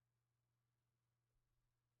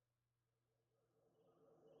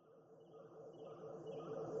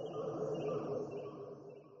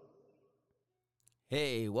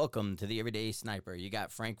Hey, welcome to the Everyday Sniper. You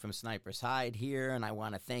got Frank from Sniper's Hide here, and I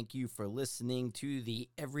want to thank you for listening to the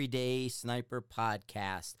Everyday Sniper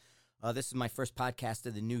podcast. This is my first podcast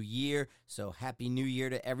of the new year, so Happy New Year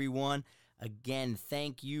to everyone. Again,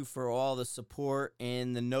 thank you for all the support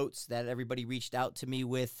and the notes that everybody reached out to me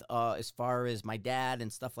with as far as my dad and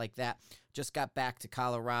stuff like that. Just got back to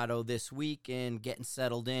Colorado this week and getting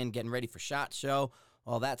settled in, getting ready for SHOT Show.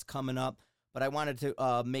 All that's coming up. But I wanted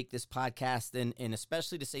to make this podcast and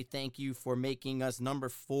especially to say thank you for making us number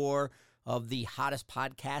 4 of the hottest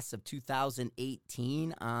podcasts of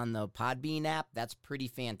 2018 on the Podbean app. That's pretty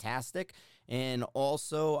fantastic. And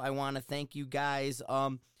also, I want to thank you guys.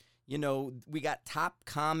 We got top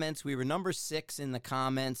comments. We were number 6 in the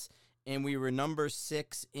comments, and we were number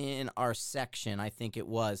 6 in our section, I think it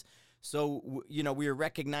was. So, we were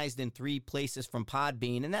recognized in 3 places from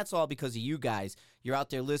Podbean, and that's all because of you guys. You're out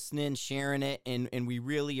there listening, sharing it, and we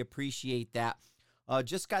really appreciate that.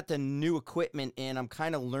 Just got the new equipment in. I'm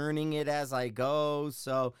kind of learning it as I go,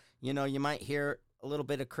 so, you might hear a little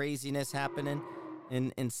bit of craziness happening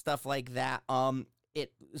and stuff like that.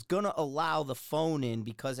 It is going to allow the phone in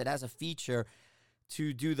because it has a feature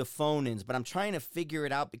to do the phone-ins, but I'm trying to figure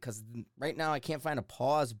it out because right now I can't find a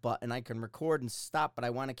pause button. I can record and stop, but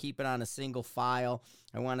I want to keep it on a single file.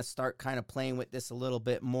 I want to start kind of playing with this a little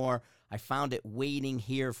bit more. I found it waiting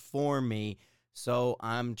here for me, so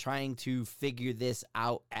I'm trying to figure this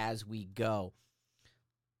out as we go.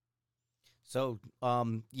 So,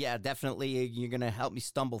 definitely you're going to help me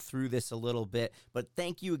stumble through this a little bit. But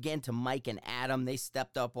thank you again to Mike and Adam. They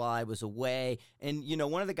stepped up while I was away. And,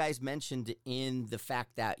 one of the guys mentioned in the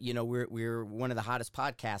fact that, we're one of the hottest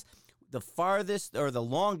podcasts. The farthest or the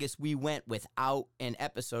longest we went without an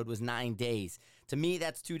episode was 9 days. To me,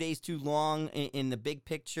 that's 2 days too long in the big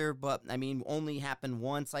picture. But, only happened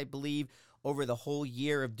once, I believe, over the whole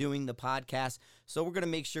year of doing the podcast. So we're going to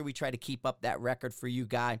make sure we try to keep up that record for you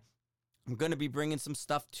guys. I'm going to be bringing some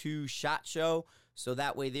stuff to SHOT Show, so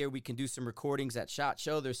that way there we can do some recordings at SHOT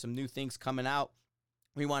Show. There's some new things coming out.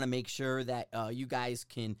 We want to make sure that you guys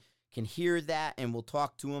can hear that, and we'll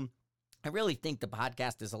talk to them. I really think the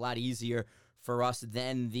podcast is a lot easier for us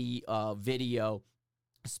than the video,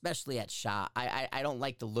 especially at SHOT. I don't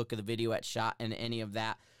like the look of the video at SHOT and any of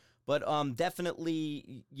that. But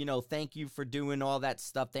definitely, thank you for doing all that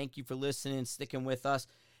stuff. Thank you for listening, sticking with us.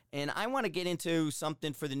 And I want to get into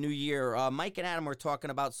something for the new year. Mike and Adam were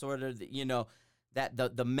talking about sort of,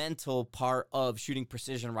 that the mental part of shooting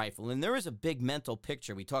precision rifle. And there is a big mental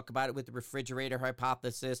picture. We talk about it with the refrigerator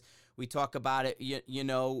hypothesis. We talk about it,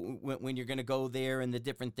 when you're going to go there and the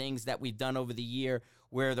different things that we've done over the year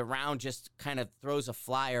where the round just kind of throws a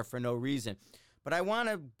flyer for no reason. But I want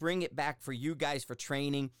to bring it back for you guys for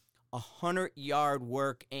training, 100-yard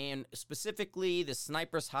work, and specifically the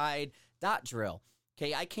Sniper's Hide dot drill.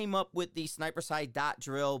 Okay, I came up with the Sniper's Hide dot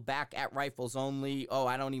drill back at Rifles Only.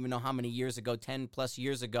 I don't even know how many years ago, 10 plus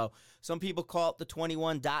years ago. Some people call it the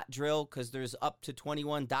 21 dot drill because there's up to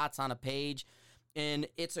 21 dots on a page. And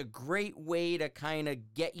it's a great way to kind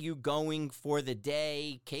of get you going for the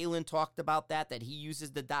day. Kalen talked about that he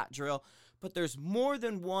uses the dot drill. But there's more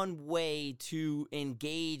than one way to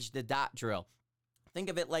engage the dot drill. Think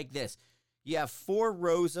of it like this. You have 4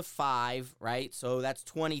 rows of 5, right? So that's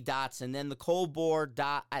 20 dots, and then the cold bore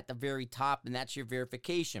dot at the very top, and that's your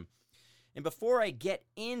verification. And before I get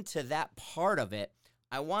into that part of it,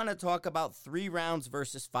 I want to talk about 3 rounds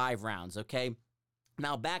versus 5 rounds, okay?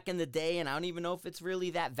 Now, back in the day, and I don't even know if it's really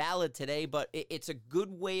that valid today, but it's a good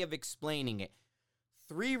way of explaining it.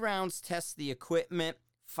 3 rounds test the equipment,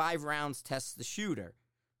 5 rounds test the shooter.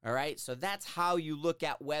 All right, so that's how you look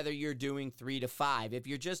at whether you're doing 3 to 5. If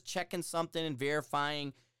you're just checking something and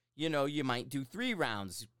verifying, you might do 3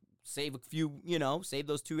 rounds, save a few, save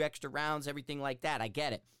those 2 extra rounds, everything like that. I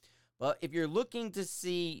get it. But if you're looking to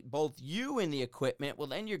see both you and the equipment, well,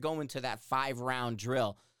 then you're going to that 5-round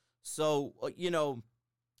drill. So,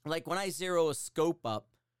 like when I zero a scope up,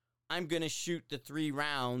 I'm going to shoot the 3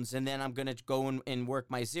 rounds, and then I'm going to go and work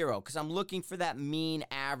my zero because I'm looking for that mean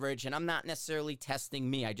average, and I'm not necessarily testing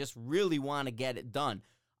me. I just really want to get it done.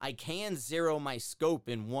 I can zero my scope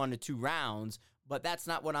in 1 or 2 rounds, but that's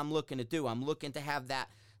not what I'm looking to do. I'm looking to have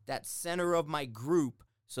that center of my group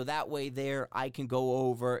so that way there I can go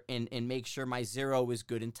over and make sure my zero is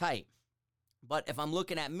good and tight. But if I'm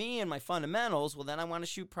looking at me and my fundamentals, well, then I want to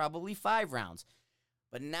shoot probably 5 rounds.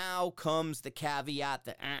 But now comes the caveat,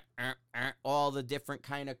 all the different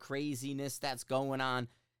kind of craziness that's going on.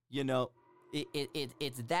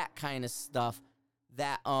 It's that kind of stuff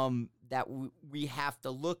that we have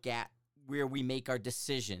to look at where we make our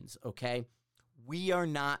decisions, okay? We are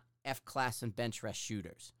not F-class and bench rest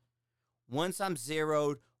shooters. Once I'm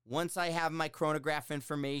zeroed, once I have my chronograph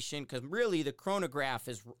information, because really the chronograph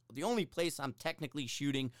is the only place I'm technically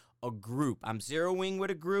shooting a group. I'm zeroing with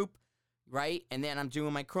a group, right? And then I'm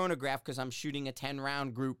doing my chronograph because I'm shooting a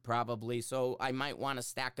 10-round group probably. So I might want to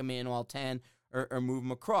stack them in all 10 or move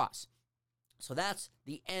them across. So that's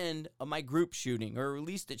the end of my group shooting, or at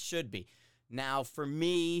least it should be. Now, for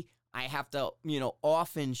me, I have to,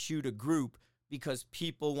 often shoot a group because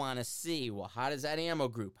people want to see, well, how does that ammo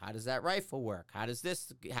group? How does that rifle work? How does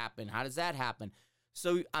this happen? How does that happen?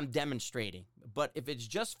 So I'm demonstrating. But if it's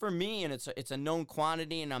just for me and it's a known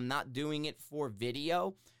quantity and I'm not doing it for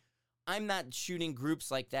video, I'm not shooting groups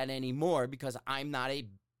like that anymore because I'm not a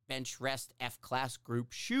bench rest F-class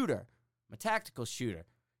group shooter. I'm a tactical shooter.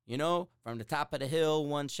 From the top of the hill,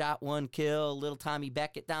 one shot, one kill, little Tommy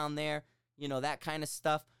Beckett down there, that kind of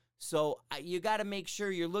stuff. So you got to make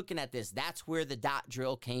sure you're looking at this. That's where the dot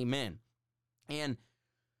drill came in. And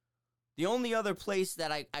the only other place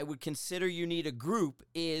that I would consider you need a group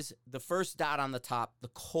is the first dot on the top, the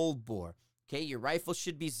cold bore. Okay, your rifle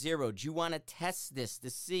should be zeroed. You want to test this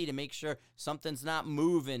to make sure something's not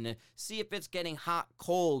moving. See if it's getting hot,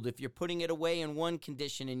 cold, if you're putting it away in one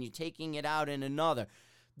condition and you're taking it out in another.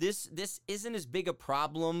 This isn't as big a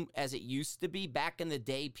problem as it used to be. Back in the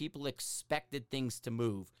day, people expected things to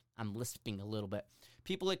move. I'm lisping a little bit.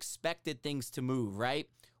 People expected things to move, right?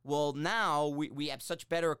 Well, now we have such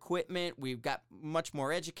better equipment. We've got much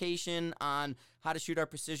more education on how to shoot our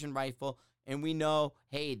precision rifle. And we know,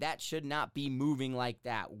 hey, that should not be moving like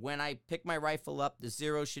that. When I pick my rifle up, the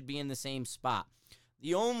zero should be in the same spot.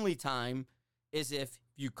 The only time is if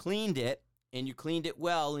you cleaned it and you cleaned it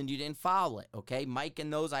well and you didn't foul it, okay? Mike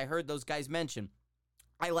and I heard those guys mention.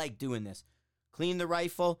 I like doing this. Clean the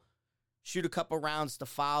rifle, shoot a couple rounds to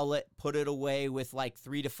foul it, put it away with like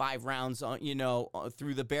 3 to 5 rounds,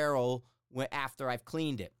 through the barrel after I've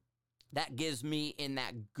cleaned it. That gives me in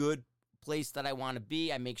that good place that I want to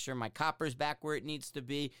be. I make sure my copper's back where it needs to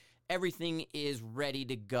be. Everything is ready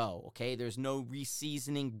to go, okay? There's no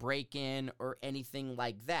reseasoning, break-in, or anything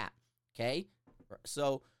like that, okay?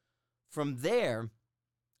 So from there,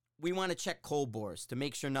 we want to check cold bores to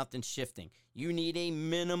make sure nothing's shifting. You need a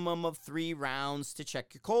minimum of 3 rounds to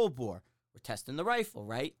check your cold bore. We're testing the rifle,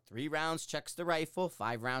 right? 3 rounds checks the rifle,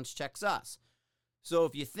 5 rounds checks us. So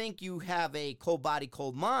if you think you have a cold body,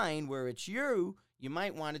 cold mind where it's you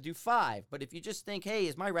might want to do 5. But if you just think, hey,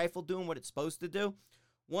 is my rifle doing what it's supposed to do?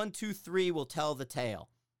 1, 2, 3 will tell the tale,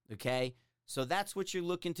 okay? So that's what you're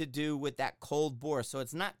looking to do with that cold bore. So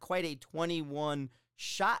it's not quite a 21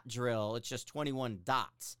 shot drill. It's just 21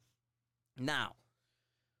 dots. Now,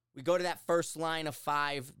 we go to that first line of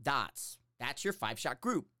 5 dots. That's your 5-shot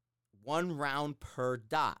group. 1 round per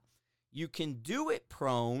dot. You can do it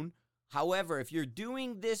prone. However, if you're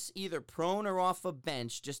doing this either prone or off a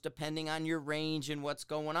bench, just depending on your range and what's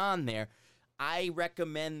going on there, I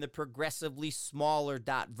recommend the progressively smaller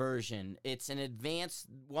dot version. It's an advanced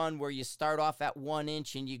one where you start off at 1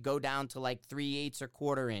 inch and you go down to like 3/8 or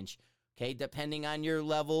 1/4 inch. Okay, depending on your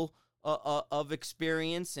level of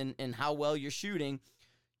experience and how well you're shooting,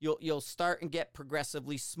 you'll start and get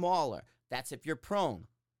progressively smaller. That's if you're prone.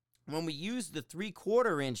 When we use the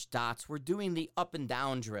 3/4 inch dots, we're doing the up and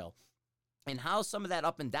down drill. And how some of that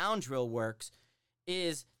up and down drill works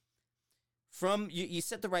is from you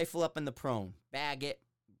set the rifle up in the prone, bag it,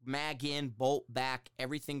 mag in, bolt back,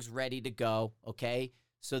 everything's ready to go, okay?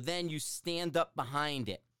 So then you stand up behind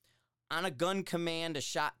it. On a gun command, a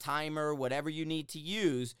shot timer, whatever you need to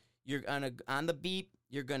use, you're gonna, on the beep,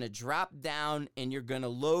 you're gonna drop down and you're gonna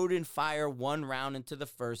load and fire 1 round into the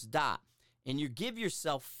first dot. And you give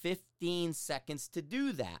yourself 15 seconds to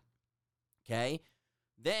do that, okay?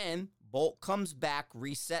 Then bolt comes back,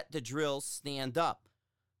 reset the drill, stand up.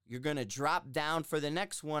 You're going to drop down for the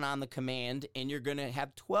next one on the command, and you're going to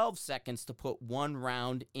have 12 seconds to put 1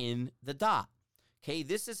 round in the dot. Okay,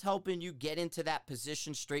 this is helping you get into that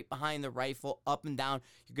position straight behind the rifle, up and down.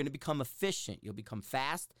 You're going to become efficient. You'll become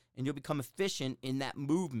fast, and you'll become efficient in that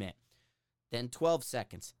movement. Then 12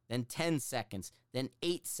 seconds, then 10 seconds, then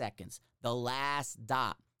 8 seconds. The last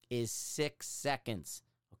dot is 6 seconds,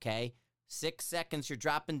 okay? 6 seconds, you're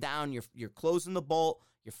dropping down, you're closing the bolt,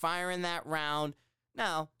 you're firing that round.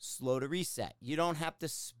 Now, slow to reset. You don't have to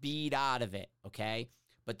speed out of it, okay?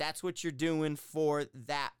 But that's what you're doing for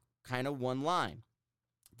that kind of one line.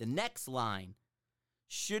 The next line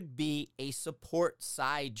should be a support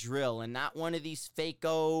side drill and not one of these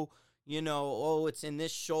it's in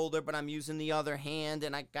this shoulder, but I'm using the other hand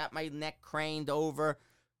and I got my neck craned over.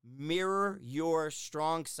 Mirror your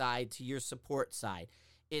strong side to your support side.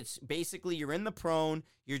 It's basically you're in the prone,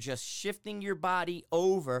 you're just shifting your body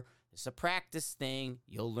over. It's a practice thing.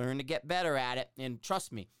 You'll learn to get better at it. And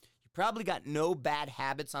trust me, you probably got no bad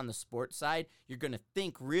habits on the sports side. You're going to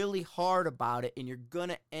think really hard about it, and you're going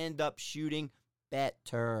to end up shooting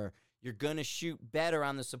better. You're going to shoot better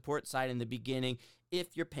on the support side in the beginning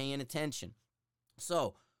if you're paying attention.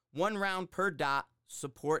 So 1 round per dot,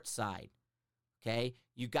 support side. Okay,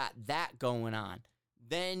 you got that going on.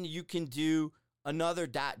 Then you can do another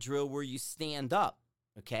dot drill where you stand up,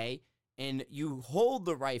 okay, and you hold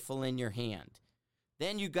the rifle in your hand.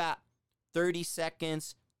 Then you got 30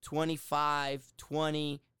 seconds, 25,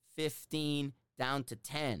 20, 15, down to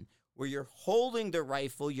 10, where you're holding the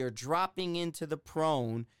rifle, you're dropping into the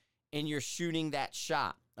prone, and you're shooting that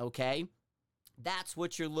shot, okay? That's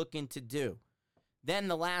what you're looking to do. Then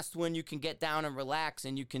the last one, you can get down and relax,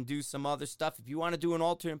 and you can do some other stuff. If you want to do an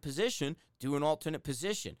alternate position, do an alternate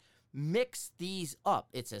position. Mix these up.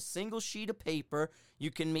 It's a single sheet of paper.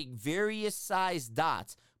 You can make various size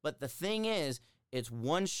dots, but the thing is, it's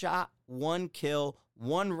 1 shot, 1 kill,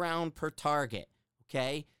 1 round per target,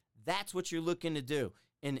 okay? That's what you're looking to do.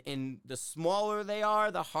 And the smaller they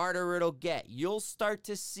are, the harder it'll get. You'll start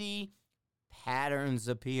to see patterns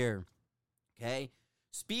appear, okay?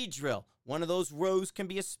 Speed drill. One of those rows can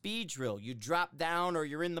be a speed drill. You drop down or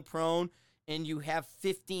you're in the prone, and you have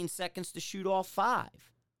 15 seconds to shoot all 5,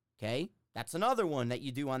 okay? That's another one that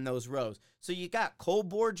you do on those rows. So you got cold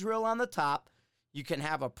bore drill on the top. You can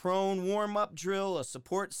have a prone warm-up drill, a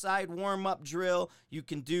support side warm-up drill. You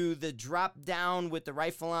can do the drop down with the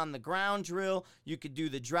rifle on the ground drill. You could do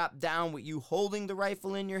the drop down with you holding the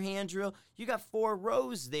rifle in your hand drill. You got 4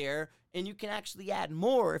 rows there, and you can actually add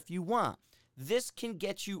more if you want. This can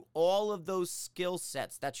get you all of those skill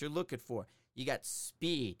sets that you're looking for. You got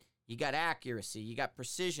speed, you got accuracy, you got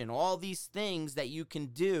precision, all these things that you can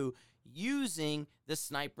do using the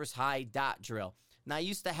Sniper's High dot drill. Now, I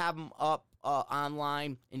used to have them up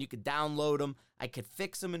online, and you could download them. I could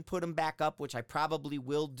fix them and put them back up, which I probably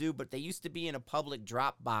will do, but they used to be in a public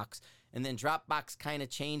Dropbox, and then Dropbox kind of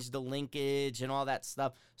changed the linkage and all that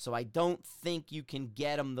stuff, so I don't think you can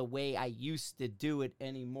get them the way I used to do it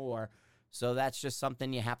anymore. So that's just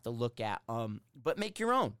something you have to look at. But make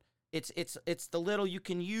your own. It's the little you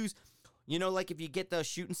can use. You know, like if you get the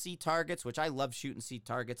shoot and see targets, which I love shoot and see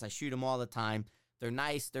targets. I shoot them all the time. They're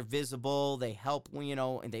nice. They're visible. They help, you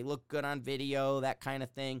know, and they look good on video, that kind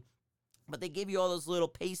of thing. But they give you all those little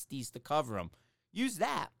pasties to cover them. Use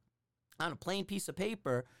that on a plain piece of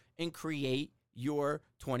paper and create your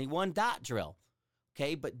 21 dot drill.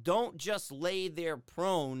 Okay, but don't just lay there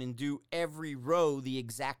prone and do every row the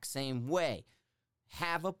exact same way.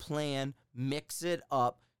 Have a plan, mix it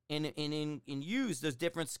up, and use those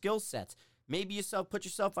different skill sets. Maybe put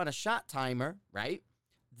yourself on a shot timer, right?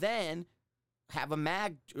 Then have a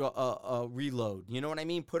mag reload. You know what I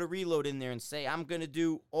mean? Put a reload in there and say, I'm going to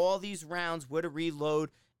do all these rounds with a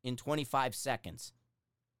reload in 25 seconds.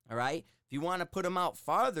 All right? If you want to put them out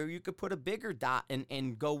farther, you could put a bigger dot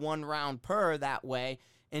and go 1 round per that way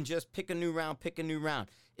and just pick a new round.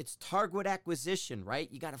 It's target acquisition, right?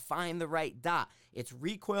 You got to find the right dot. It's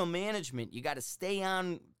recoil management. You got to stay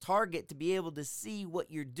on target to be able to see what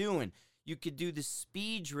you're doing. You could do the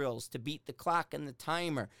speed drills to beat the clock and the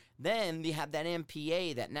timer. Then you have that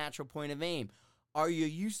MPA, that natural point of aim. Are you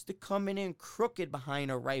used to coming in crooked behind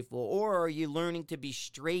a rifle, or are you learning to be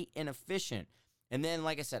straight and efficient? And then,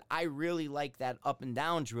 like I said, I really like that up and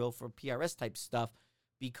down drill for PRS type stuff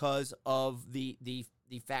because of the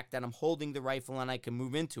fact that I'm holding the rifle and I can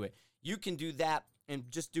move into it. You can do that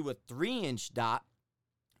and just do a 3-inch dot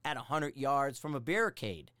at 100 yards from a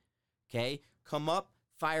barricade. Okay? Come up,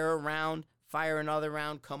 fire a round, fire another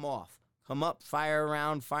round, come off. Come up, fire a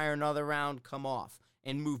round, fire another round, come off.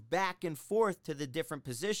 And move back and forth to the different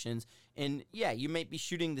positions. And yeah, you might be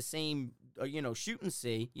shooting the same shoot and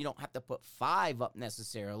see. You don't have to put 5 up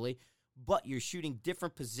necessarily, but you're shooting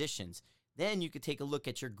different positions. Then you could take a look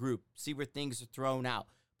at your group, see where things are thrown out.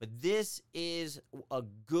 But this is a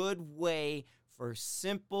good way for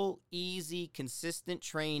simple, easy, consistent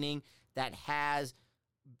training that has,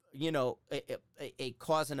 a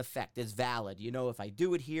cause and effect. It's valid. If I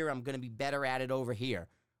do it here, I'm going to be better at it over here.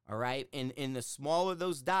 All right, and the smaller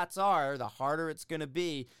those dots are, the harder it's going to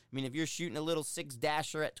be. I mean, if you're shooting a little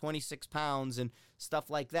 6-dasher at 26 pounds and stuff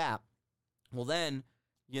like that, well then,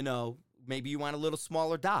 maybe you want a little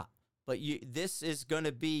smaller dot. But this is going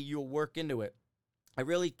to be, you'll work into it. I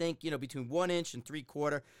really think, between 1 inch and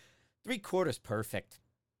 3/4, 3/4 is perfect.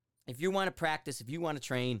 If you want to practice, if you want to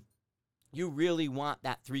train, you really want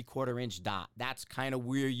that 3/4 inch dot. That's kind of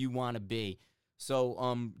where you want to be.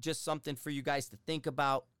 So just something for you guys to think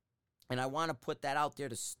about. And I want to put that out there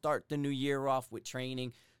to start the new year off with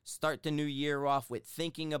training. start the new year off with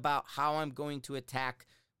thinking about how I'm going to attack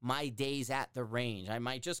my days at the range. Am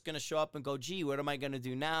I just going to show up and go, gee, what am I going to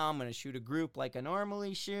do now? I'm going to shoot a group like I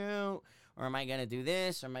normally shoot, or am I going to do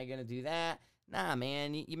this, or am I going to do that? Nah,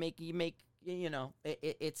 man, you make,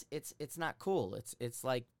 it's not cool. It's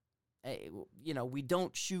like, we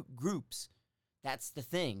don't shoot groups. That's the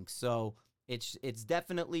thing. So it's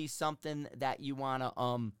definitely something that you want to,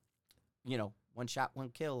 one shot, one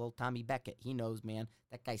kill. Old Tommy Beckett, he knows, man.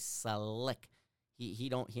 That guy's slick. He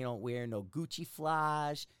don't wear no Gucci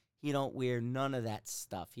flash. He don't wear none of that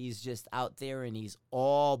stuff. He's just out there and he's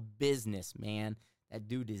all business, man. That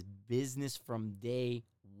dude is business from day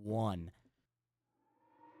one.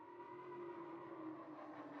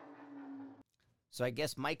 So I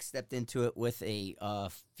guess Mike stepped into it with a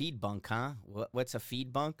feed bunk, huh? What's a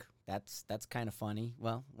feed bunk? That's kind of funny.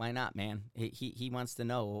 Well, why not, man? He wants to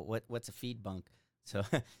know what's a feed bunk. So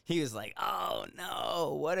he was like, "Oh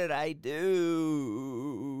no, what did I do?"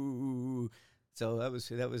 So that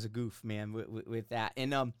was a goof, man, with that.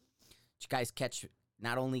 And did you guys catch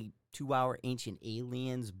not only 2 Hour Ancient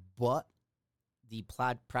Aliens, but the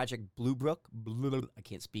Project Blue Book? I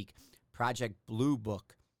can't speak. Project Blue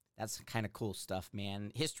Book. That's kind of cool stuff,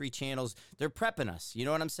 man. History channels, they're prepping us. You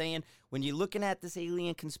know what I'm saying? When you're looking at this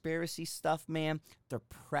alien conspiracy stuff, man, they're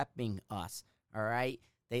prepping us, all right?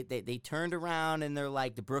 They turned around and they're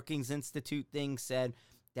like, the Brookings Institute thing said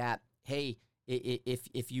that, hey,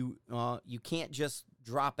 if you can't just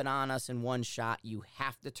drop it on us in one shot, you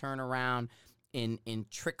have to turn around and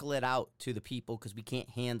trickle it out to the people because we can't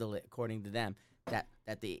handle it, according to them, that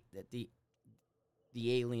the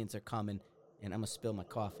aliens are coming. And I'm going to spill my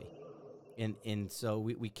coffee. And so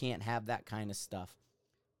we can't have that kind of stuff.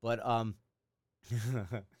 But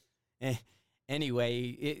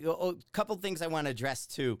anyway, a couple things I want to address,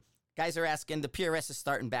 too. Guys are asking, the PRS is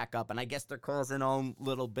starting back up, and I guess they're causing their own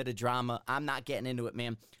little bit of drama. I'm not getting into it,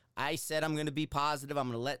 man. I said I'm going to be positive.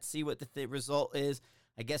 I'm going to see what the result is.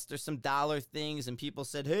 I guess there's some dollar things, and people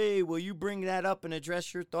said, hey, will you bring that up and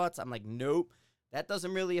address your thoughts? I'm like, nope. That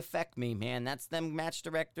doesn't really affect me, man. That's them match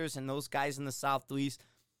directors and those guys in the Southeast.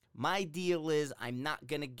 My deal is I'm not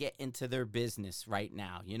going to get into their business right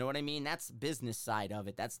now. You know what I mean? That's the business side of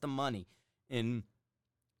it. That's the money. And,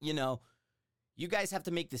 you guys have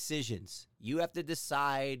to make decisions. You have to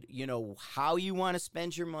decide, how you want to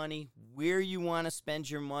spend your money, where you want to spend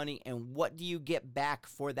your money, and what do you get back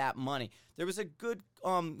for that money. There was a good,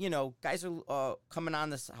 guys are coming on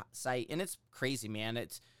this site, and it's crazy, man.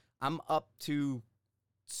 I'm up to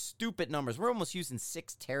stupid numbers. We're almost using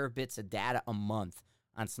 6 terabits of data a month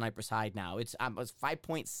on Sniper's Hide now. It was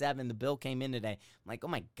 5.7. The bill came in today. I'm like, oh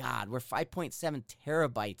my God, we're 5.7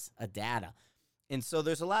 terabytes of data. And so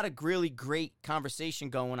there's a lot of really great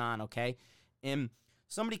conversation going on, okay? And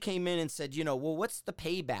somebody came in and said, well, what's the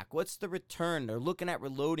payback? What's the return? They're looking at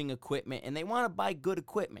reloading equipment, and they want to buy good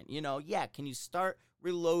equipment. Can you start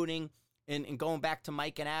reloading? And going back to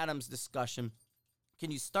Mike and Adam's discussion, can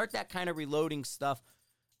you start that kind of reloading stuff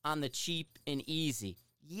on the cheap and easy?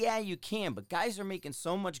 Yeah, you can, but guys are making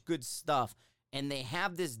so much good stuff, and they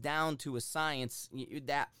have this down to a science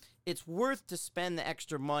that it's worth to spend the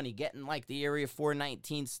extra money getting like the Area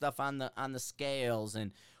 419 stuff on the scales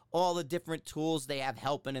and all the different tools they have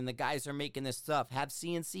helping, and the guys are making this stuff. Have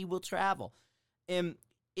CNC will travel. And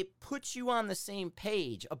it puts you on the same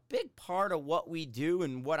page. A big part of what we do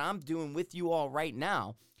and what I'm doing with you all right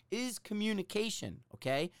now is communication,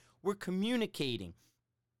 okay? We're communicating,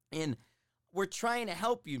 and we're trying to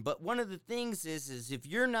help you. But one of the things is if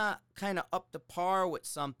you're not kind of up to par with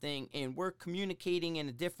something and we're communicating in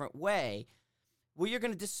a different way, well, you're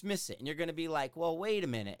going to dismiss it, and you're going to be like, well, wait a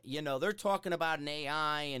minute. They're talking about an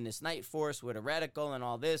AI and this Night Force with a reticle and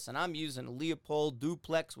all this, and I'm using a Leopold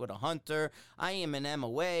duplex with a Hunter. I am an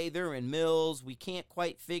MOA. They're in Mills. We can't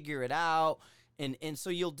quite figure it out, and so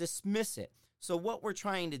you'll dismiss it. So what we're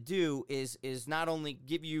trying to do is not only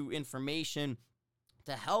give you information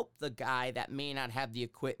to help the guy that may not have the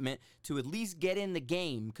equipment to at least get in the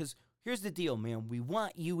game, because here's the deal, man. We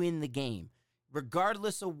want you in the game,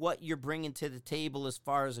 regardless of what you're bringing to the table as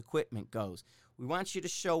far as equipment goes. We want you to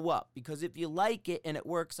show up, because if you like it and it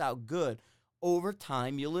works out good, over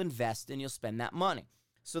time you'll invest and you'll spend that money.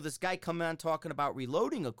 So this guy coming on talking about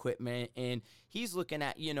reloading equipment, and he's looking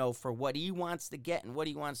at, for what he wants to get and what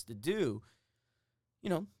he wants to do,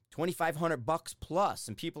 $2,500 plus,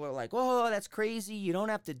 and people are like, "Oh, that's crazy! You don't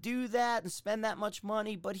have to do that and spend that much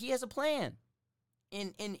money." But he has a plan,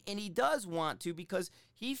 and he does want to, because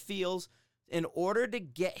he feels in order to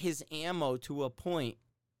get his ammo to a point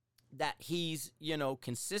that he's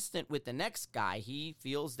consistent with the next guy, he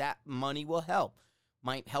feels that money will help.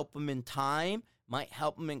 Might help him in time, might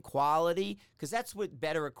help them in quality, because that's what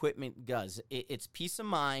better equipment does. It's peace of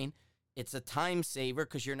mind. It's a time saver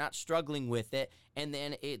because you're not struggling with it. And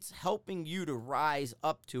then it's helping you to rise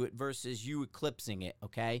up to it versus you eclipsing it,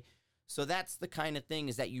 okay? So that's the kind of thing,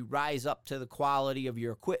 is that you rise up to the quality of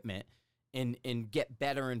your equipment and get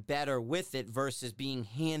better and better with it versus being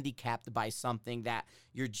handicapped by something that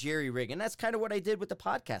you're jerry-rigging. That's kind of what I did with the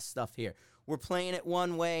podcast stuff here. We're playing it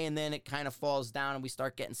one way, and then it kind of falls down, and we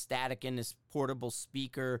start getting static in this portable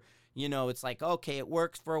speaker. You know, it's like, okay, it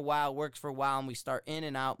works for a while, and we start in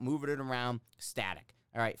and out, moving it around, static.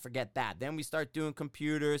 All right, forget that. Then we start doing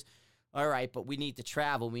computers. All right, but we need to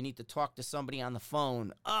travel. We need to talk to somebody on the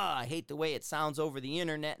phone. I hate the way it sounds over the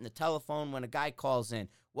internet and the telephone when a guy calls in.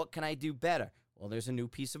 What can I do better? Well, there's a new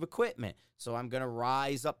piece of equipment. So I'm going to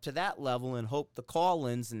rise up to that level and hope the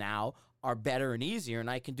call-ins now are better and easier, and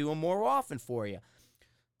I can do them more often for you.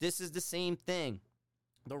 This is the same thing.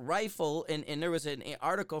 The rifle, and there was an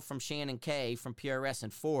article from Shannon Kay from PRS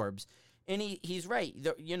and Forbes, and he's right.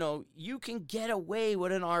 You can get away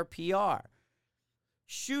with an RPR.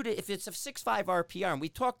 Shoot it if it's a 6.5 RPR, and we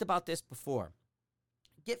talked about this before.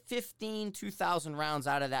 Get 2,000 rounds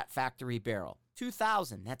out of that factory barrel.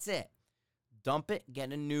 2,000, that's it. Dump it,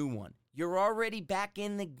 get a new one. You're already back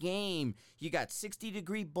in the game. You got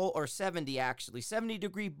 60-degree bolt, or 70 actually,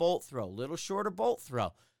 70-degree bolt throw, little shorter bolt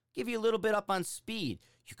throw. Give you a little bit up on speed.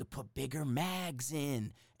 You could put bigger mags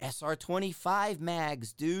in. SR25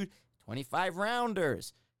 mags, dude. 25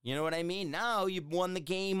 rounders. You know what I mean? Now you've won the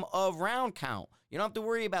game of round count. You don't have to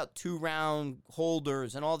worry about 2-round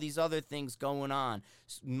holders and all these other things going on.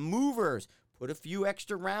 Movers, put a few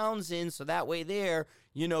extra rounds in so that way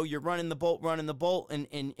you're running the bolt,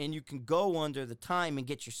 and you can go under the time and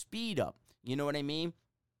get your speed up. You know what I mean?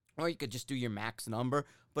 Or you could just do your max number.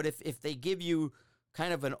 But if they give you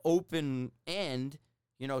kind of an open end,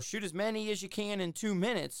 shoot as many as you can in 2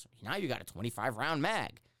 minutes, now you got a 25-round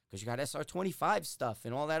mag because you got SR25 stuff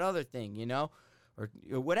and all that other thing,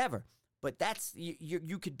 or whatever. But that's,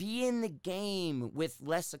 you could be in the game with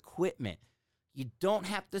less equipment. You don't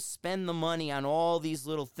have to spend the money on all these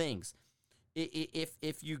little things.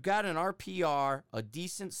 If you got an RPR, a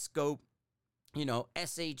decent scope,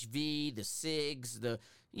 SHV, the SIGs,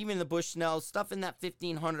 even the Bushnell, stuff in that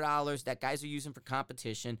 $1,500 that guys are using for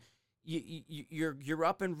competition, you're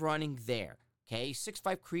up and running there, okay?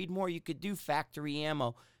 6.5 Creedmoor, you could do factory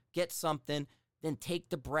ammo, get something, then take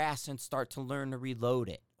the brass and start to learn to reload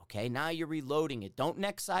it, okay? Now you're reloading it. Don't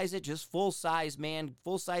neck size it, just full size, man.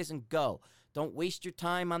 Full size and go. Don't waste your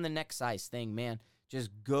time on the neck size thing, man. Just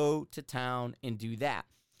go to town and do that.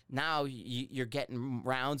 Now you're getting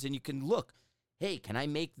rounds, and you can look, hey, can I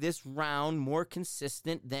make this round more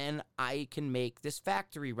consistent than I can make this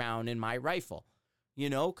factory round in my rifle?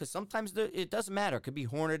 Because sometimes it doesn't matter. It could be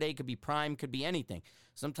Hornady, it could be Prime, could be anything.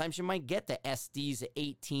 Sometimes you might get the SDs at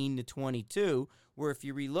 18 to 22, where if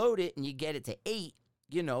you reload it and you get it to 8,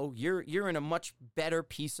 you're in a much better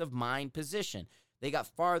peace of mind position. They got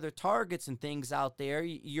farther targets and things out there.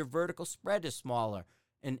 Your vertical spread is smaller.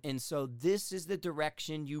 And so this is the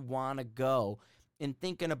direction you want to go. And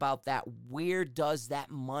thinking about that, where does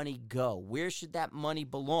that money go? Where should that money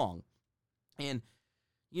belong? And,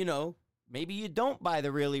 maybe you don't buy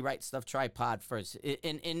the Really Right Stuff tripod first.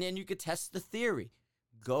 And then you could test the theory.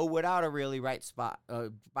 Go without a Really Right spot.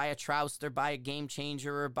 Buy a Trouster, buy a Game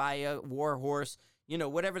Changer, or buy a Warhorse.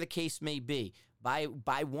 Whatever the case may be. Buy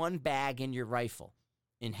one bag in your rifle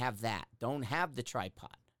and have that. Don't have the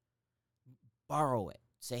tripod. Borrow it.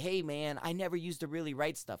 Say, hey, man, I never used the Really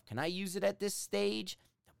Right Stuff. Can I use it at this stage?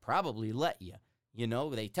 They'll probably let you.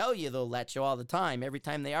 They tell you they'll let you all the time. Every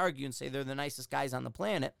time they argue and say they're the nicest guys on the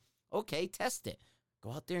planet. Okay, test it.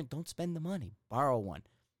 Go out there and don't spend the money. Borrow one.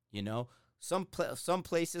 Some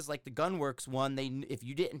places like the Gunworks one, if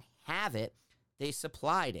you didn't have it, they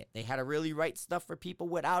supplied it. They had a Really Right Stuff for people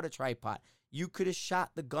without a tripod. You could have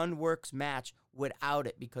shot the Gunworks match without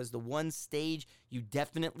it because the one stage you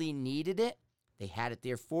definitely needed it, they had it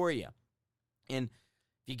there for you. And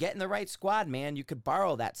if you get in the right squad, man, you could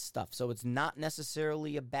borrow that stuff. So it's not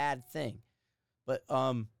necessarily a bad thing. But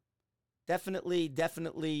definitely,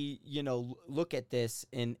 look at this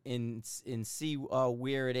and see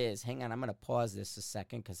where it is. Hang on, I'm going to pause this a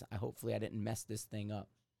second because hopefully I didn't mess this thing up.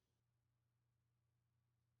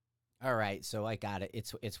 All right, so I got it.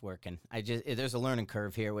 It's working. There's a learning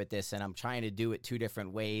curve here with this, and I'm trying to do it 2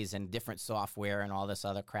 different ways and different software and all this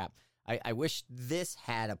other crap. I wish this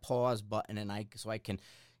had a pause button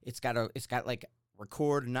it's got like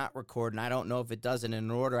record, not record, and I don't know if it does it in an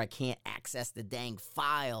order. I can't access the dang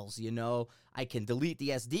files, I can delete the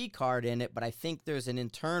SD card in it, but I think there's an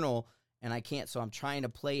internal and I can't. So I'm trying to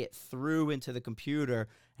play it through into the computer,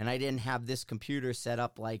 and I didn't have this computer set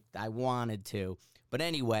up like I wanted to. But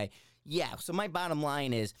anyway, yeah, so my bottom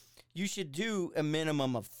line is you should do a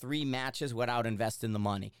minimum of 3 matches without investing the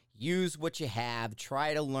money. Use what you have.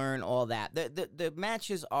 Try to learn all that. The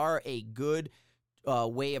matches are a good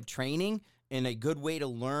way of training and a good way to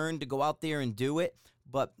learn to go out there and do it.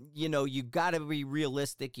 But, you know, you got to be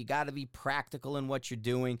realistic. You got to be practical in what you're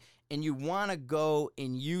doing. And you want to go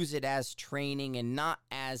and use it as training and not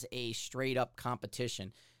as a straight up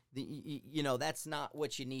competition. You know, that's not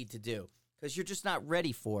what you need to do because you're just not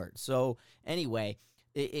ready for it. So anyway,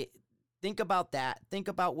 think about that. Think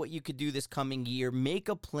about what you could do this coming year. Make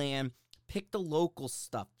a plan. Pick the local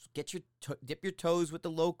stuff. Get your dip your toes with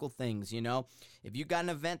the local things, you know. If you got an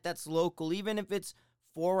event that's local, even if it's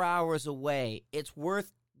 4 hours away, it's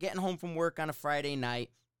worth getting home from work on a Friday night,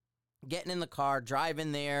 getting in the car,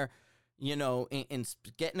 driving there, you know, and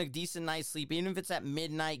getting a decent night's sleep. Even if it's at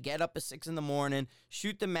midnight, get up at 6 in the morning,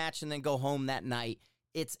 shoot the match, and then go home that night.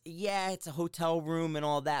 It's a hotel room and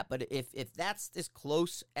all that, but if that's as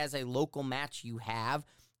close as a local match you have,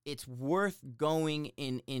 it's worth going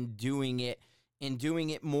in doing it and doing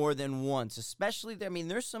it more than once. Especially, I mean,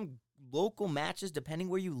 there's some local matches, depending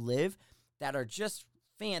where you live, that are just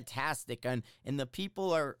fantastic, and the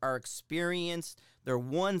people are experienced. They're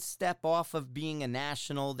one step off of being a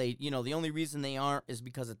national. They, you know, the only reason they aren't is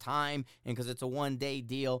because of time and because it's a one-day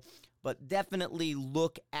deal. But definitely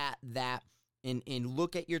look at that and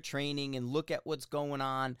look at your training and look at what's going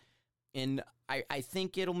on. And I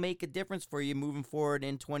think it'll make a difference for you moving forward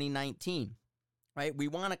in 2019, right? We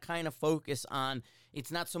want to kind of focus on,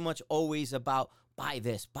 it's not so much always about buy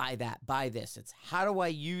this, buy that, buy this. It's how do I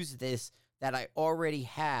use this that I already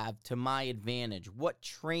have to my advantage? What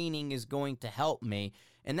training is going to help me?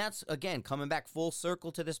 And that's, again, coming back full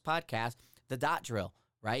circle to this podcast, the dot drill,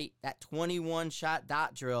 right? That 21-shot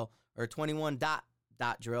dot drill or 21 dot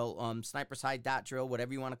drill, sniper side dot drill,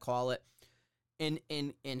 whatever you want to call it, and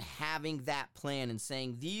having that plan and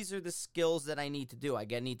saying, these are the skills that I need to do. I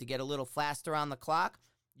need to get a little faster on the clock.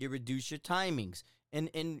 You reduce your timings.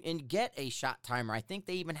 And get a shot timer. I think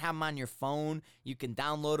they even have them on your phone. You can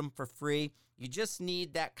download them for free. You just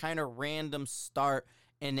need that kind of random start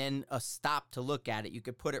and then a stop to look at it. You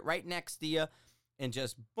could put it right next to you and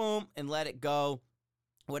just boom and let it go,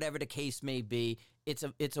 whatever the case may be.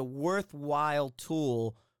 It's a worthwhile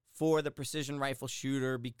tool for the precision rifle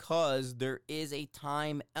shooter because there is a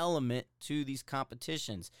time element to these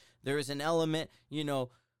competitions. There is an element, you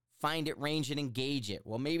know, find it, range it, engage it.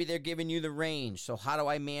 Well, maybe they're giving you the range. So how do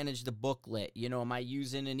I manage the booklet? You know, am I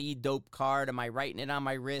using an E-dope card? Am I writing it on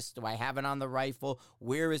my wrist? Do I have it on the rifle?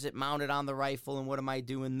 Where is it mounted on the rifle? And what am I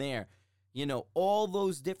doing there? You know, all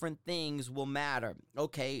those different things will matter.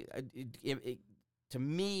 Okay, to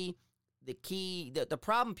me, the key, the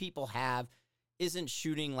problem people have isn't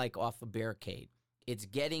shooting like off a barricade. It's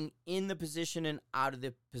getting in the position and out of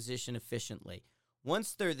the position efficiently.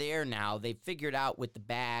 Once they're there now, they've figured out with the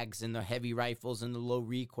bags and the heavy rifles and the low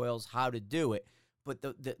recoils how to do it. But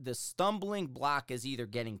the stumbling block is either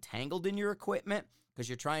getting tangled in your equipment because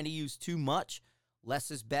you're trying to use too much.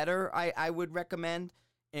 Less is better, I would recommend.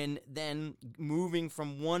 And then moving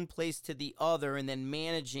from one place to the other and then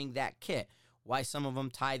managing that kit. Why some of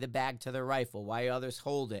them tie the bag to their rifle. Why others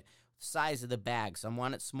hold it. Size of the bag. Some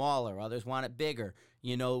want it smaller. Others want it bigger.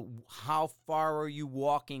 You know, how far are you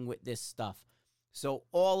walking with this stuff? So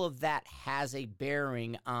all of that has a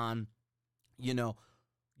bearing on, you know,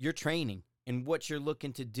 your training and what you're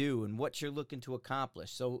looking to do and what you're looking to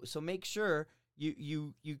accomplish. So make sure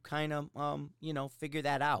you kind of, you know, figure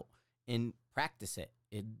that out and practice it.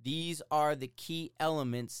 These are the key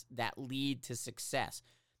elements that lead to success.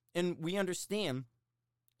 And we understand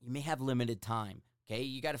you may have limited time, okay?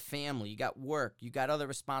 You got a family, you got work, you got other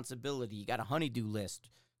responsibility, you got a honey-do list.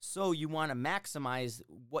 So you want to maximize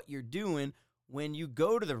what you're doing when you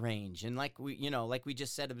go to the range. And like we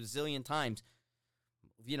just said a bazillion times,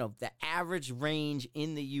 you know, the average range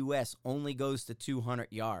in the U.S. only goes to 200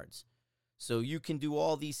 yards. So you can do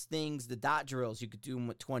all these things, the dot drills. You could do them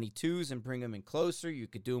with 22s and bring them in closer. You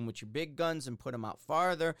could do them with your big guns and put them out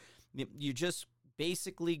farther. You're just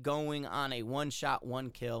basically going on a one-shot,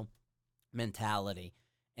 one-kill mentality.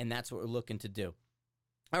 And that's what we're looking to do.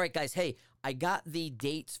 All right, guys. Hey, I got the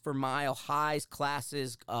dates for Mile High's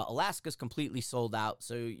classes. Alaska's completely sold out.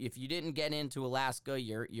 So if you didn't get into Alaska,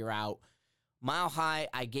 you're out. Mile High,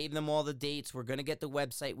 I gave them all the dates. We're going to get the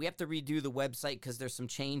website. We have to redo the website because there's some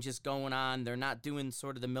changes going on. They're not doing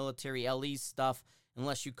sort of the military LE stuff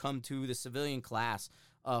unless you come to the civilian class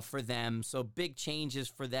for them. So big changes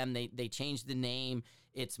for them. They changed the name.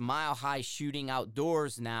 It's Mile High Shooting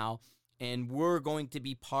Outdoors now. and we're going to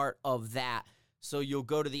be part of that. So you'll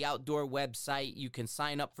go to the outdoor website. You can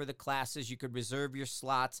sign up for the classes. You could reserve your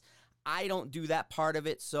slots. I don't do that part of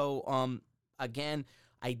it. So, again,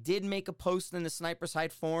 I did make a post in the Sniper's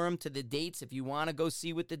Hide forum to the dates. If you want to go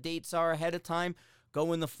see what the dates are ahead of time,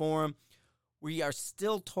 go in the forum. We are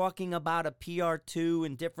still talking about a PR2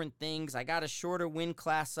 and different things. I got a shorter wind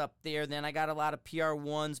class up there. Then I got a lot of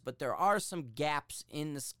PR1s, but there are some gaps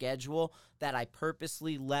in the schedule that I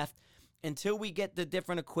purposely left. Until we get the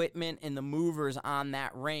different equipment and the movers on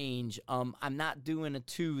that range, I'm not doing a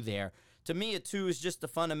 2 there. To me, a 2 is just the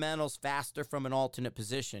fundamentals faster from an alternate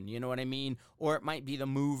position. You know what I mean? Or it might be the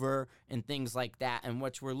mover and things like that, in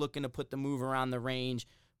which we're looking to put the mover on the range.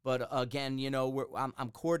 But again, you know,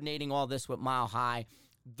 I'm coordinating all this with Mile High.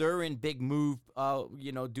 They're in big move,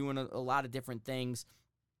 doing a lot of different things.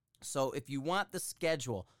 So if you want the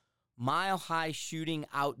schedule, Mile High Shooting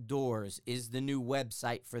Outdoors is the new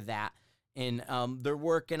website for that. And they're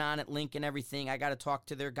working on it, linking everything. I got to talk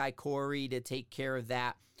to their guy, Corey, to take care of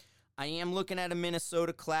that. I am looking at a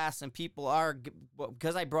Minnesota class, and people are,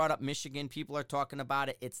 because I brought up Michigan, people are talking about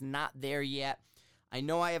it. It's not there yet. I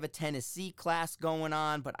know I have a Tennessee class going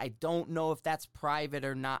on, but I don't know if that's private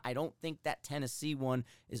or not. I don't think that Tennessee one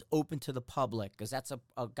is open to the public, because that's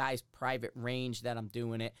a guy's private range that I'm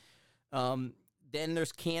doing it. Then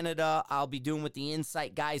there's Canada. I'll be doing with the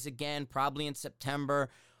Insight guys again, probably in September.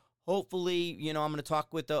 Hopefully, I'm going to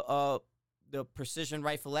talk with the Precision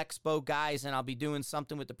Rifle Expo guys, and I'll be doing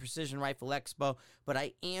something with the Precision Rifle Expo. But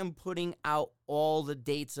I am putting out all the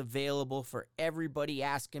dates available for everybody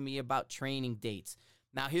asking me about training dates.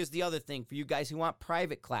 Now, here's the other thing for you guys who want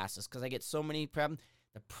private classes, because I get so many problems.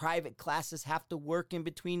 The private classes have to work in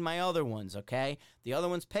between my other ones, okay? The other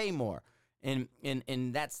ones pay more. And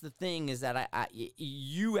that's the thing, is that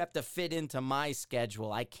you have to fit into my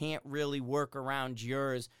schedule. I can't really work around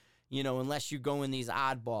yours, unless you go in these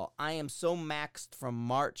oddball. I am so maxed from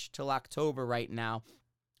March till October right now.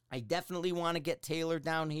 I definitely want to get Taylor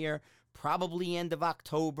down here. Probably end of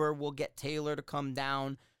October, we'll get Taylor to come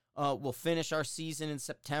down. We'll finish our season in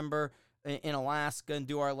September in Alaska and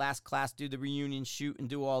do our last class, do the reunion shoot and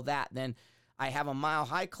do all that. Then I have a Mile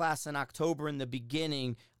High class in October in the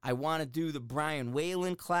beginning. I want to do the Brian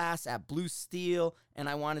Whalen class at Blue Steel, and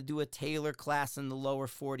I want to do a Taylor class in the lower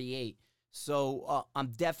 48. So I'm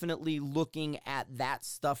definitely looking at that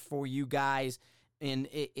stuff for you guys, and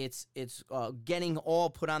it's getting all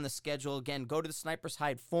put on the schedule. Again, go to the Sniper's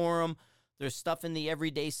Hide forum. There's stuff in the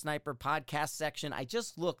Everyday Sniper podcast section. I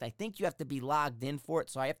just looked. I think you have to be logged in for it,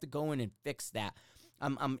 so I have to go in and fix that.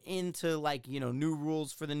 I'm into, new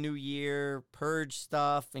rules for the new year, purge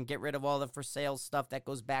stuff, and get rid of all the for sale stuff that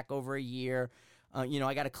goes back over a year.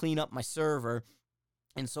 I got to clean up my server,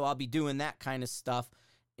 and so I'll be doing that kind of stuff.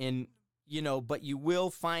 And but you will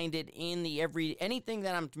find it in the anything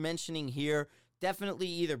that I'm mentioning here. Definitely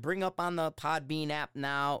either bring up on the Podbean app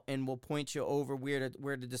now, and we'll point you over where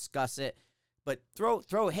to discuss it. But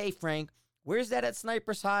throw, hey Frank, where's that at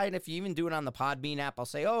Sniper's Hide? And if you even do it on the Podbean app, I'll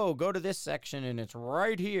say, oh, go to this section, and it's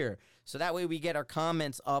right here. So that way we get our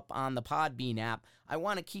comments up on the Podbean app. I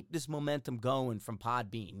want to keep this momentum going from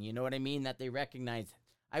Podbean. You know what I mean? That they recognize.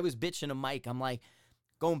 I was bitching to Mike. I'm like,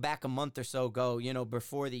 going back a month or so ago,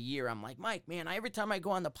 before the year, I'm like, Mike, man, every time I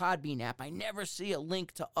go on the Podbean app, I never see a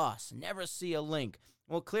link to us. Never see a link.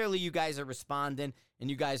 Well, clearly you guys are responding,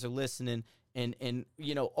 and you guys are listening, and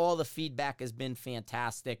all the feedback has been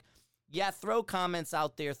fantastic. Yeah, throw comments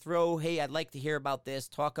out there. Hey, I'd like to hear about this.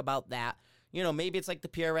 Talk about that. Maybe it's like the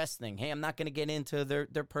PRS thing. Hey, I'm not going to get into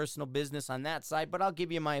their personal business on that side, but I'll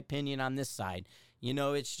give you my opinion on this side.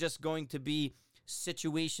 It's just going to be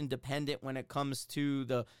situation dependent when it comes to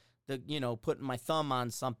the putting my thumb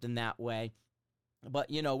on something that way. But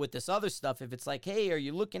with this other stuff, if it's like, hey, are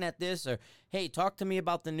you looking at this? Or hey, talk to me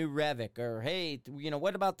about the new Revic. Or hey,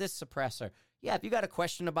 what about this suppressor? Yeah, if you got a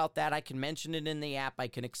question about that, I can mention it in the app. I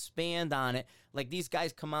can expand on it. Like, these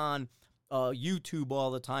guys come on YouTube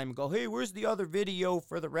all the time and go, hey, where's the other video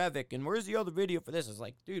for the Revic? And where's the other video for this? It's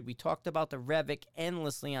like, dude, we talked about the Revic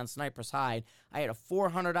endlessly on Sniper's Hide. I had a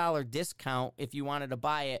 $400 discount if you wanted to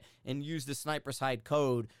buy it and use the Sniper's Hide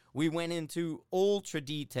code. We went into ultra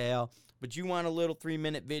detail, but you want a little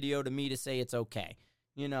 3-minute video to me to say it's okay.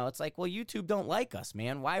 It's like, well, YouTube don't like us,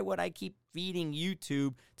 man. Why would I keep feeding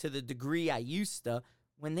YouTube to the degree I used to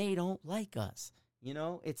when they don't like us?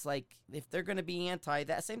 It's like, if they're going to be anti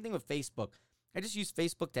that, same thing with Facebook. I just use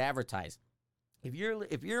Facebook to advertise. If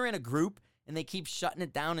you're in a group and they keep shutting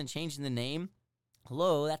it down and changing the name,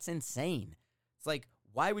 hello, that's insane. It's like,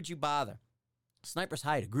 why would you bother? Sniper's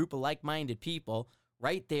Hide, a group of like-minded people,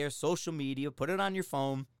 right there, social media, put it on your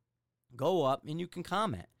phone, go up, and you can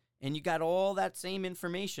comment. and you got all that same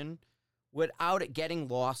information without it getting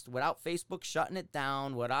lost, without Facebook shutting it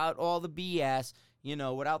down, without all the BS,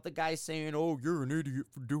 without the guy saying, oh, you're an idiot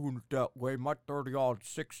for doing it that way. My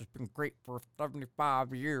 30-06 has been great for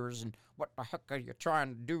 75 years, and what the heck are you trying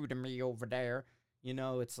to do to me over there?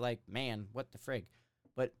 It's like, man, what the frig?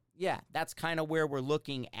 But yeah, that's kind of where we're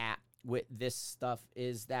looking at with this stuff,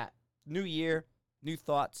 is that new year, new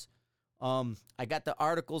thoughts. I got the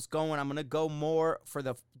articles going. I'm going to go more for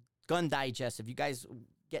the Gun Digest. If you guys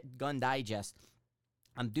get Gun Digest,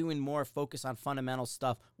 I'm doing more focus on fundamental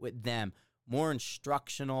stuff with them, more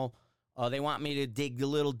instructional. They want me to dig a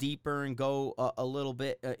little deeper and go a little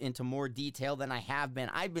bit into more detail than I have been.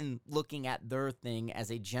 I've been looking at their thing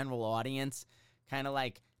as a general audience, kind of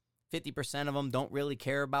like 50% of them don't really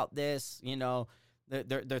care about this.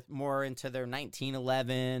 They're more into their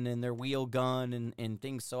 1911 and their wheel gun and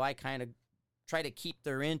things. So I kind of try to keep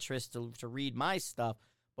their interest to read my stuff,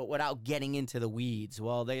 but without getting into the weeds.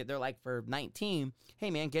 Well, they're like, for 19,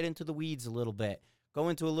 hey, man, get into the weeds a little bit. Go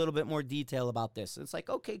into a little bit more detail about this. It's like,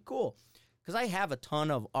 okay, cool. Because I have a ton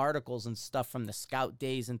of articles and stuff from the Scout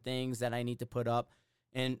days and things that I need to put up.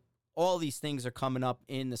 And all these things are coming up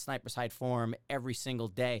in the Sniper Side Forum every single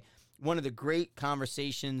day. One of the great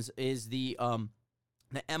conversations is the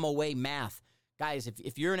MOA math. Guys,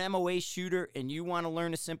 if you're an MOA shooter and you want to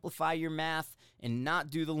learn to simplify your math and not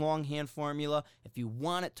do the longhand formula, if you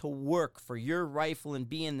want it to work for your rifle and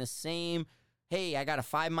be in the same, hey, I got a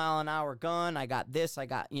 5-mile-an-hour gun, I got this,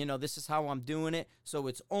 this is how I'm doing it, so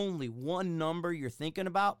it's only one number you're thinking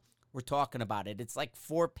about, we're talking about it. It's like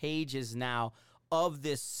 4 pages now of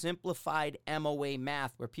this simplified MOA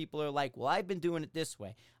math where people are like, well, I've been doing it this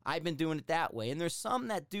way, I've been doing it that way. And there's some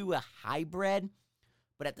that do a hybrid,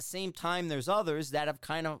 but at the same time, there's others that have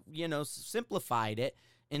kind of, simplified it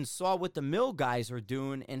and saw what the mill guys are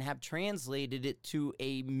doing and have translated it to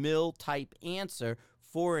a mill-type answer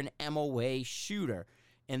for an MOA shooter.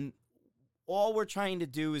 And all we're trying to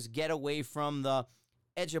do is get away from the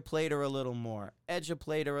eduplator a little more,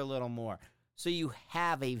 so you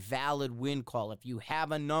have a valid wind call. If you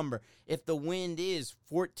have a number, if the wind is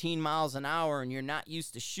 14 miles an hour and you're not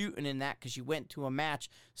used to shooting in that because you went to a match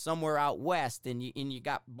somewhere out west and you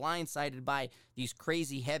got blindsided by these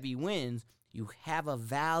crazy heavy winds, you have a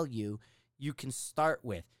value you can start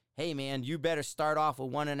with. Hey, man, you better start off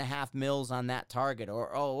with 1.5 mils on that target.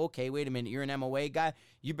 Or, oh, okay, wait a minute, you're an MOA guy?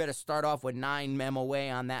 You better start off with 9 MOA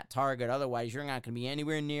on that target. Otherwise, you're not going to be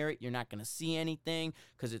anywhere near it. You're not going to see anything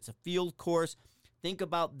because it's a field course. Think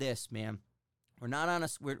about this, man.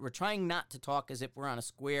 We're trying not to talk as if we're on a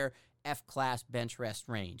square F-class bench rest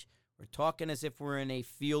range. We're talking as if we're in a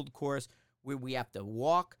field course where we have to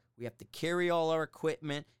walk, we have to carry all our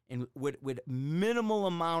equipment, and with minimal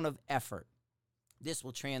amount of effort. This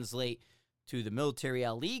will translate to the military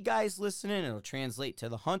LE guys listening. It'll translate to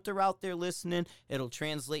the hunter out there listening. It'll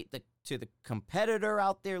translate to the competitor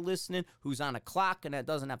out there listening who's on a clock and that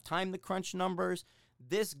doesn't have time to crunch numbers.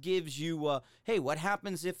 This gives you, hey, what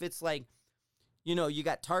happens if it's like, you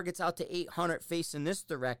got targets out to 800 facing this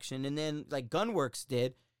direction, and then like Gunworks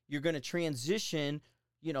did, you're going to transition,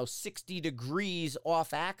 60 degrees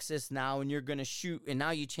off axis now, and you're going to shoot, and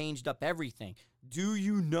now you changed up everything. Do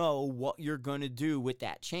you know what you're going to do with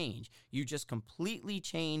that change? You just completely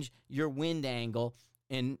change your wind angle,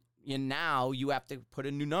 and now you have to put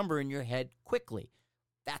a new number in your head quickly.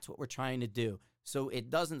 That's what we're trying to do. So it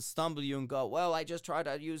doesn't stumble you and go, well, I just tried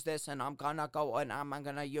to use this, and I'm going to go, and I'm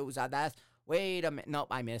going to use that. Wait a minute. Nope,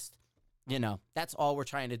 I missed. That's all we're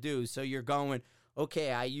trying to do. So you're going,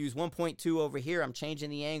 okay, I use 1.2 over here. I'm changing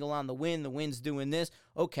the angle on the wind. The wind's doing this.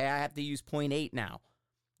 Okay, I have to use 0.8 now.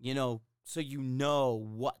 So you know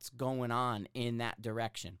what's going on in that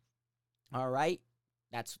direction. All right?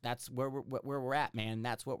 That's where we're at, man.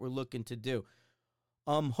 That's what we're looking to do.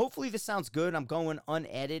 Hopefully this sounds good. I'm going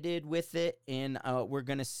unedited with it, and we're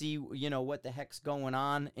going to see, what the heck's going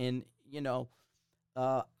on. And,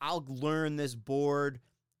 I'll learn this board,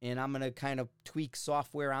 and I'm going to kind of tweak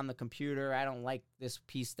software on the computer. I don't like this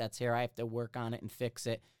piece that's here. I have to work on it and fix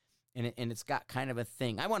it. And it's got kind of a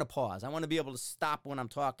thing. I want to pause. I want to be able to stop when I'm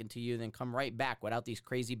talking to you, then come right back without these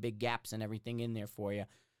crazy big gaps and everything in there for you.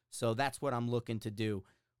 So that's what I'm looking to do.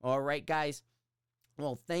 All right, guys.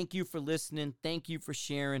 Well, thank you for listening. Thank you for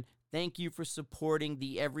sharing. Thank you for supporting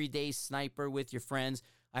the Everyday Sniper with your friends.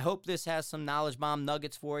 I hope this has some knowledge bomb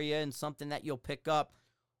nuggets for you and something that you'll pick up.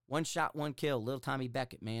 One shot, one kill. Little Tommy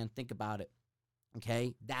Beckett, man. Think about it.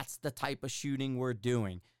 Okay? That's the type of shooting we're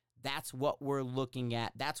doing. That's what we're looking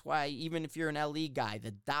at. That's why, even if you're an LE guy,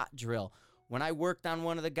 the dot drill. When I worked on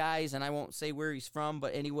one of the guys, and I won't say where he's from,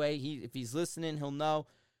 but anyway, if he's listening, he'll know.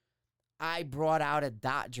 I brought out a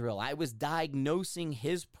dot drill. I was diagnosing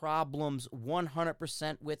his problems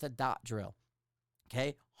 100% with a dot drill.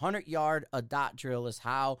 Okay, 100-yard, a dot drill is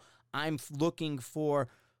how I'm looking for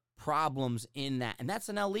problems in that. And that's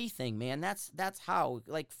an LE thing, man. That's how,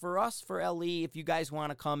 like, for us, for LE, if you guys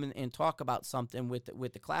want to come and talk about something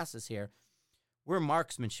with the classes here, we're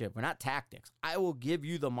marksmanship. We're not tactics. I will give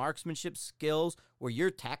you the marksmanship skills where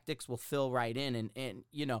your tactics will fill right in. And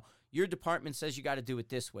you know, your department says you got to do it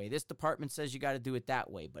this way. This department says you got to do it that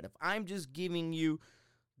way. But if I'm just giving you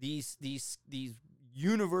these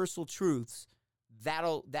universal truths,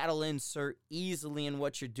 that'll insert easily in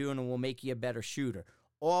what you're doing and will make you a better shooter.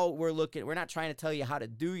 We're not trying to tell you how to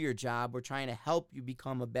do your job. We're trying to help you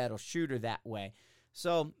become a better shooter that way.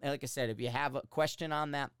 So, like I said, if you have a question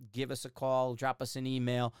on that, give us a call, drop us an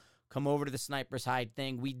email, come over to the Sniper's Hide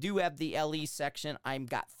thing. We do have the LE section. I've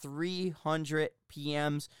got 300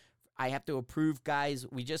 PMs. I have to approve, guys.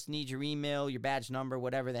 We just need your email, your badge number,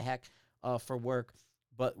 whatever the heck, for work.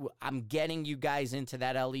 But I'm getting you guys into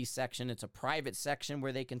that LE section. It's a private section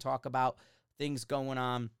where they can talk about things going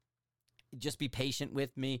on. Just be patient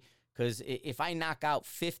with me, because if I knock out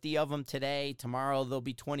 50 of them today, tomorrow there'll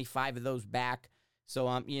be 25 of those back. So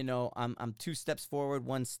I'm 2 steps forward,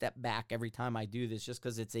 1 step back every time I do this, just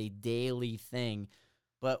because it's a daily thing.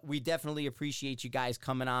 But we definitely appreciate you guys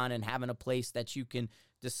coming on and having a place that you can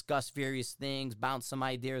discuss various things, bounce some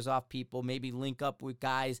ideas off people, maybe link up with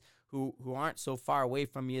guys who aren't so far away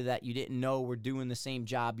from you that you didn't know were doing the same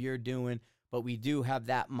job you're doing. But we do have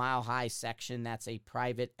that Mile High section. That's a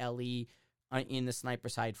private LE in the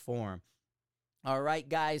Sniper's Hide forum. All right,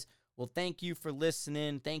 guys. Well, thank you for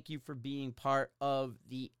listening. Thank you for being part of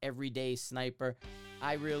the Everyday Sniper.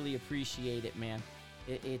 I really appreciate it, man.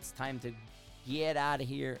 It's time to get out of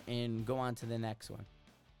here and go on to the next one.